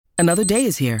Another day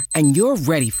is here, and you're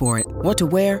ready for it. What to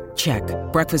wear? Check.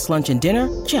 Breakfast, lunch, and dinner?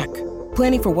 Check.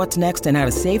 Planning for what's next and how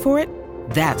to save for it?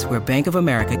 That's where Bank of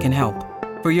America can help.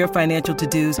 For your financial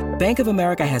to-dos, Bank of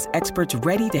America has experts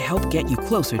ready to help get you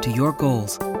closer to your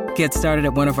goals. Get started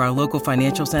at one of our local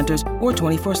financial centers or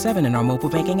 24/7 in our mobile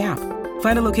banking app.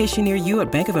 Find a location near you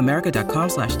at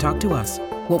bankofamerica.com/talktous.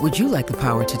 What would you like the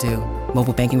power to do?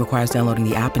 Mobile banking requires downloading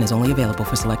the app and is only available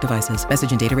for select devices.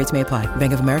 Message and data rates may apply.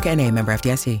 Bank of America N.A., member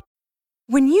FDIC.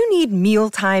 When you need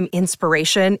mealtime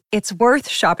inspiration, it's worth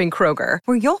shopping Kroger,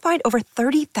 where you'll find over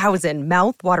 30,000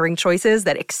 mouth-watering choices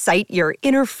that excite your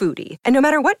inner foodie. And no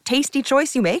matter what tasty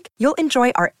choice you make, you'll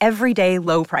enjoy our everyday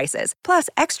low prices, plus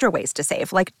extra ways to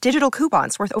save, like digital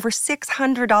coupons worth over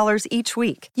 $600 each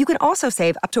week. You can also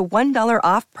save up to $1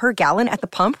 off per gallon at the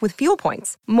pump with fuel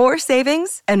points. More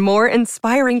savings and more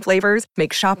inspiring flavors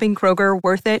make shopping Kroger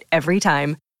worth it every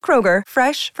time. Kroger,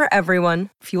 fresh for everyone.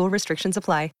 Fuel restrictions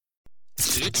apply.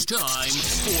 It's time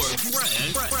for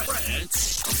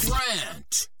Grant's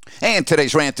Rant. And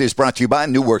today's rant is brought to you by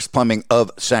New Works Plumbing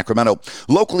of Sacramento.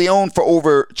 Locally owned for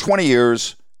over 20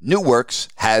 years, New Works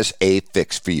has a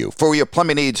fix for you. For your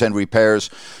plumbing needs and repairs,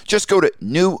 just go to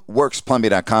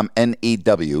newworksplumbing.com,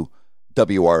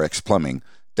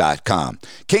 NEWWRXplumbing.com.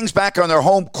 Kings back on their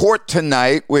home court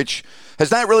tonight, which has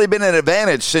not really been an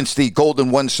advantage since the Golden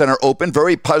One Center opened.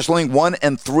 Very puzzling,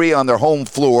 1-3 on their home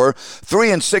floor,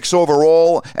 3-6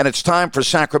 overall, and it's time for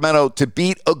Sacramento to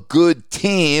beat a good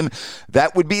team.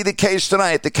 That would be the case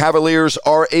tonight. The Cavaliers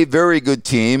are a very good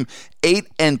team.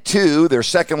 8-2, their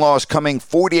second loss coming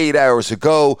 48 hours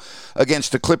ago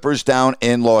against the Clippers down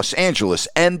in Los Angeles.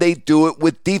 And they do it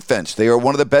with defense. They are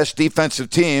one of the best defensive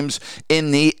teams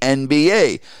in the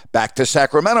NBA. Back to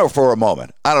Sacramento for a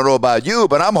moment. I don't know about you,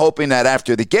 but I'm hoping that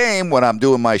after the game, when I'm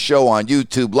doing my show on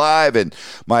YouTube Live and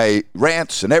my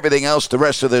rants and everything else the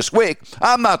rest of this week,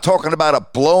 I'm not talking about a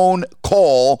blown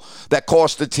call that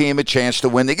cost the team a chance to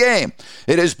win the game.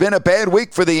 It has been a bad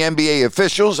week for the NBA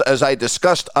officials, as I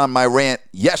discussed on my rant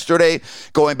yesterday,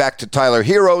 going back to Tyler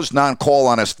Hero's non-call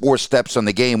on his 4 steps on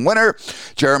the game winner.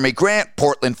 Jeremy Grant,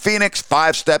 Portland Phoenix,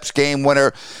 5 steps game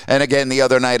winner. And again, the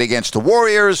other night against the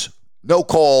Warriors, no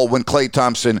call when Klay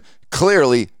Thompson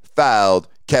clearly fouled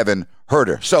Kevin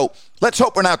Huerter. So let's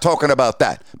hope we're not talking about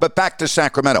that. But back to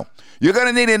Sacramento. You're going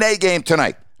to need an A game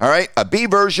tonight. All right, a B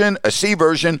version, a C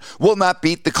version will not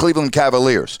beat the Cleveland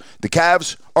Cavaliers. The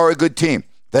Cavs are a good team.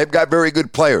 They've got very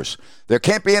good players. There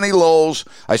can't be any lulls.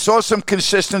 I saw some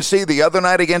consistency the other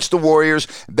night against the Warriors.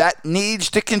 That needs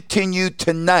to continue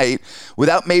tonight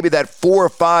without maybe that 4 or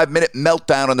 5 minute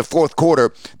meltdown in the fourth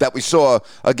quarter that we saw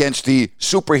against the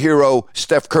superhero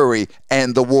Steph Curry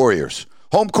and the Warriors.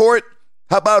 Home court?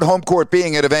 How about home court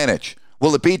being an advantage?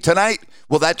 Will it be tonight?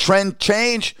 Will that trend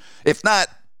change? If not,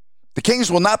 the Kings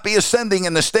will not be ascending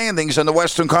in the standings in the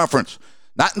Western Conference.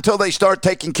 Not until they start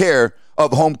taking care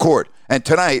of home court. And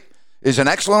tonight is an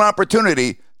excellent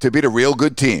opportunity to beat a real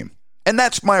good team. And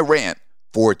that's my rant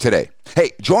for today.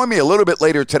 Hey, join me a little bit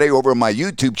later today over on my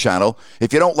YouTube channel.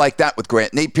 If you don't like that with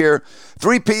Grant Napier,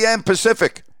 3 p.m.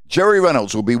 Pacific. Jerry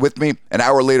Reynolds will be with me. An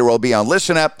hour later, I'll be on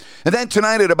Listen Up. And then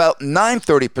tonight at about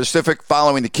 9:30 Pacific,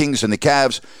 following the Kings and the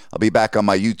Cavs, I'll be back on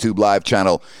my YouTube live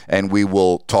channel, and we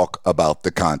will talk about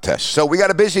the contest. So we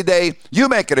got a busy day. You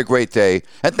make it a great day.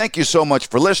 And thank you so much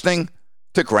for listening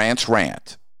to Grant's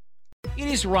Rant. It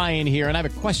is Ryan here, and I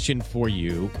have a question for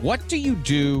you. What do you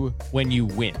do when you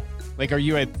win? Like, are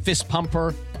you a fist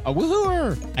pumper, a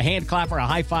woo-hooer, a hand clapper, a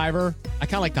high fiver? I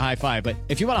kind of like the high five, but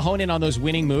if you want to hone in on those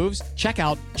winning moves, check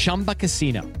out Chumba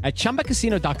Casino. At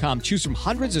ChumbaCasino.com, choose from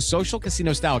hundreds of social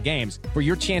casino-style games for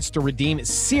your chance to redeem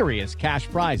serious cash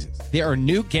prizes. There are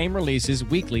new game releases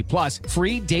weekly, plus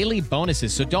free daily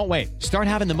bonuses. So don't wait. Start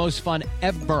having the most fun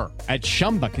ever at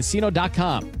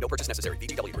ChumbaCasino.com. No purchase necessary.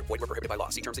 VGW Group. Void where prohibited by law.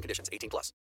 See terms and conditions.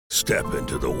 18+. Step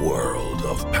into the world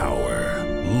of power,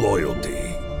 loyalty,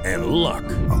 and luck.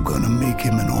 I'm gonna make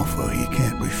him an offer he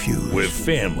can't refuse. With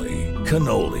family,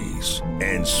 cannolis,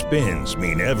 and spins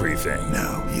mean everything.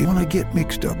 Now, you wanna get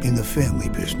mixed up in the family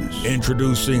business.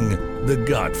 Introducing The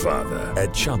Godfather at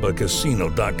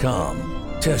ChumbaCasino.com.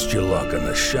 Test your luck in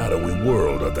the shadowy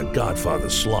world of The Godfather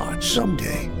slot.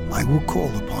 Someday, I will call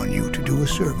upon you to do a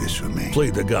service for me. Play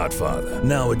The Godfather,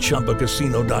 now at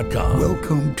ChumbaCasino.com.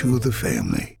 Welcome to the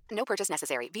family. No purchase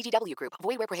necessary. VGW Group.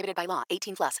 Void where prohibited by law.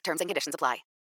 18+. Terms and conditions apply.